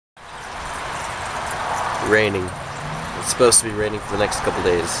raining. It's supposed to be raining for the next couple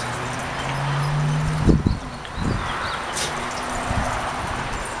days.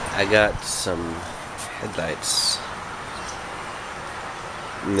 I got some headlights.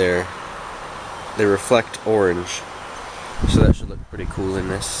 And they reflect orange, so that should look pretty cool in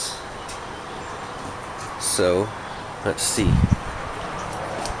this. So let's see.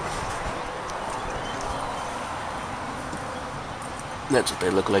 That's what they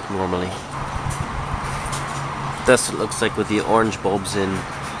look like normally. That's what it looks like with the orange bulbs in,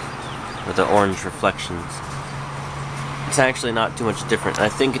 with the orange reflections. It's actually not too much different. I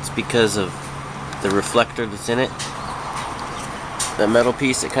think it's because of the reflector that's in it. That metal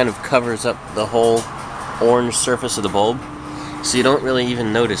piece, it kind of covers up the whole orange surface of the bulb, so you don't really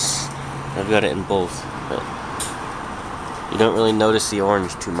even notice. I've got it in both, but you don't really notice the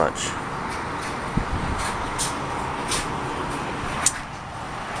orange too much.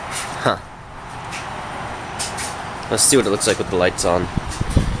 Huh. Let's see what it looks like with the lights on.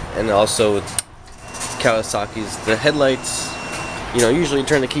 And also with Kawasaki's, the headlights, you know, usually you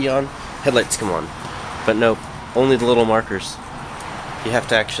turn the key on, headlights come on. But no, only the little markers. You have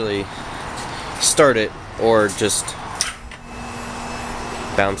to actually start it or just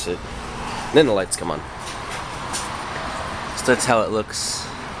bounce it. Then the lights come on. So that's how it looks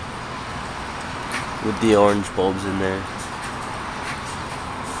with the orange bulbs in there.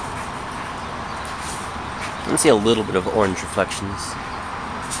 You can see a little bit of orange reflections.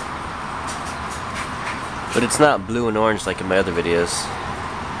 But it's not blue and orange like in my other videos.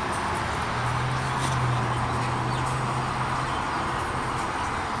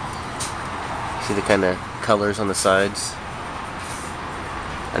 See the kind of colors on the sides?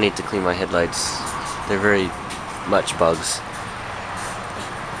 I need to clean my headlights. They're very much bugs.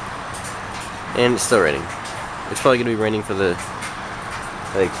 And it's still raining. It's probably going to be raining for the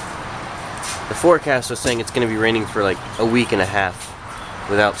forecast was saying it's going to be raining for like a week and a half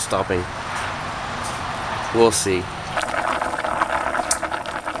without stopping. We'll see.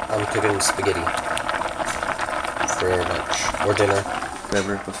 I'm cooking spaghetti for lunch or dinner.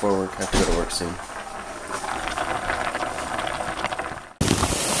 Whatever, before work. I have to go to work soon.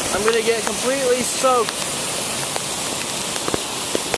 I'm gonna get completely soaked